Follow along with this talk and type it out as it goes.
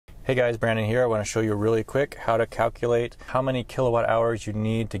Hey guys, Brandon here. I want to show you really quick how to calculate how many kilowatt hours you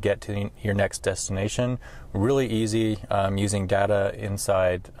need to get to your next destination. Really easy using data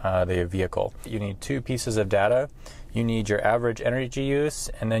inside the vehicle. You need two pieces of data. You need your average energy use,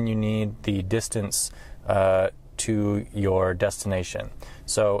 and then you need the distance to your destination.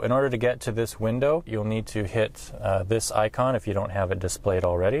 So in order to get to this window, you'll need to hit this icon if you don't have it displayed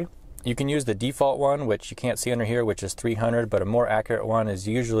already. You can use the default one, which you can't see under here, which is 300, but a more accurate one is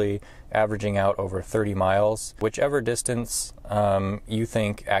usually averaging out over 30 miles. Whichever distance you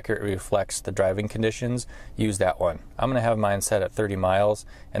think accurately reflects the driving conditions, use that one. I'm going to have mine set at 30 miles,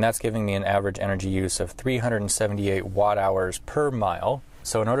 and that's giving me an average energy use of 378 watt hours per mile.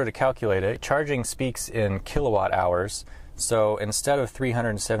 So in order to calculate it, charging speaks in kilowatt hours. So instead of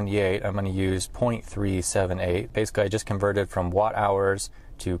 378, I'm going to use 0.378. Basically, I just converted from watt hours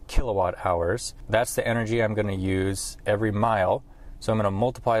to kilowatt hours. That's the energy I'm going to use every mile. So I'm going to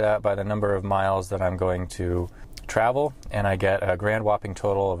multiply that by the number of miles that I'm going to travel, and I get a grand whopping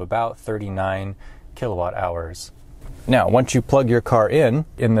total of about 39 kilowatt hours. Now, once you plug your car in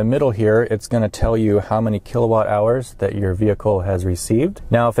the middle here, it's going to tell you how many kilowatt hours that your vehicle has received.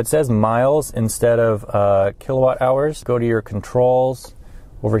 Now, if it says miles instead of kilowatt hours, go to your controls,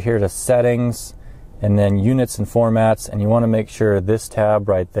 over here to settings, and then units and formats, and you want to make sure this tab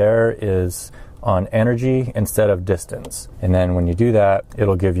right there is on energy instead of distance. And then when you do that,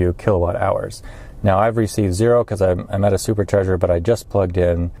 it'll give you kilowatt hours. Now I've received 0 because I'm at a supercharger, but I just plugged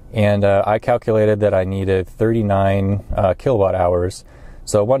in, and I calculated that I needed 39 kilowatt hours.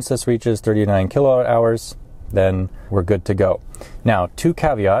 So once this reaches 39 kilowatt hours, then we're good to go. Now, two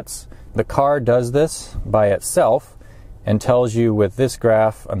caveats. The car does this by itself and tells you with this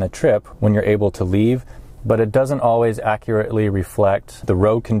graph on the trip when you're able to leave, but it doesn't always accurately reflect the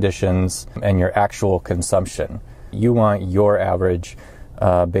road conditions and your actual consumption. You want your average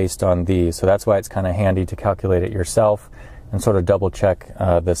based on these, so that's why it's kind of handy to calculate it yourself and sort of double check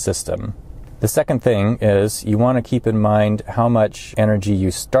the system. The second thing is you want to keep in mind how much energy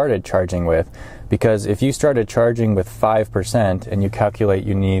you started charging with, because if you started charging with 5% and you calculate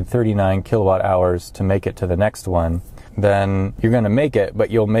you need 39 kilowatt hours to make it to the next one, then you're going to make it, but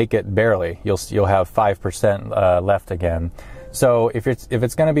you'll make it barely. You'll have 5% left again. So if it's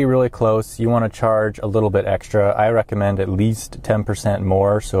going to be really close, you want to charge a little bit extra. I recommend at least 10%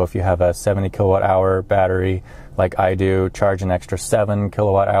 more. So if you have a 70 kilowatt hour battery like I do, charge an extra 7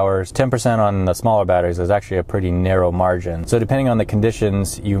 kilowatt hours. 10% on the smaller batteries is actually a pretty narrow margin. So depending on the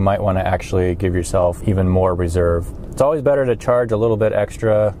conditions, you might want to actually give yourself even more reserve. It's always better to charge a little bit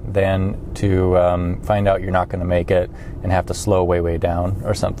extra than to find out you're not going to make it and have to slow way down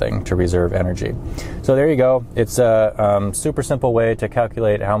or something to reserve energy. So there you go. It's a super simple way to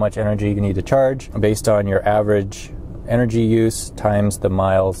calculate how much energy you need to charge based on your average energy use times the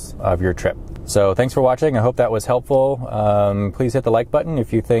miles of your trip. So thanks for watching. I hope that was helpful. Please hit the like button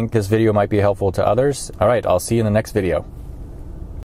if you think this video might be helpful to others. All right, I'll see you in the next video.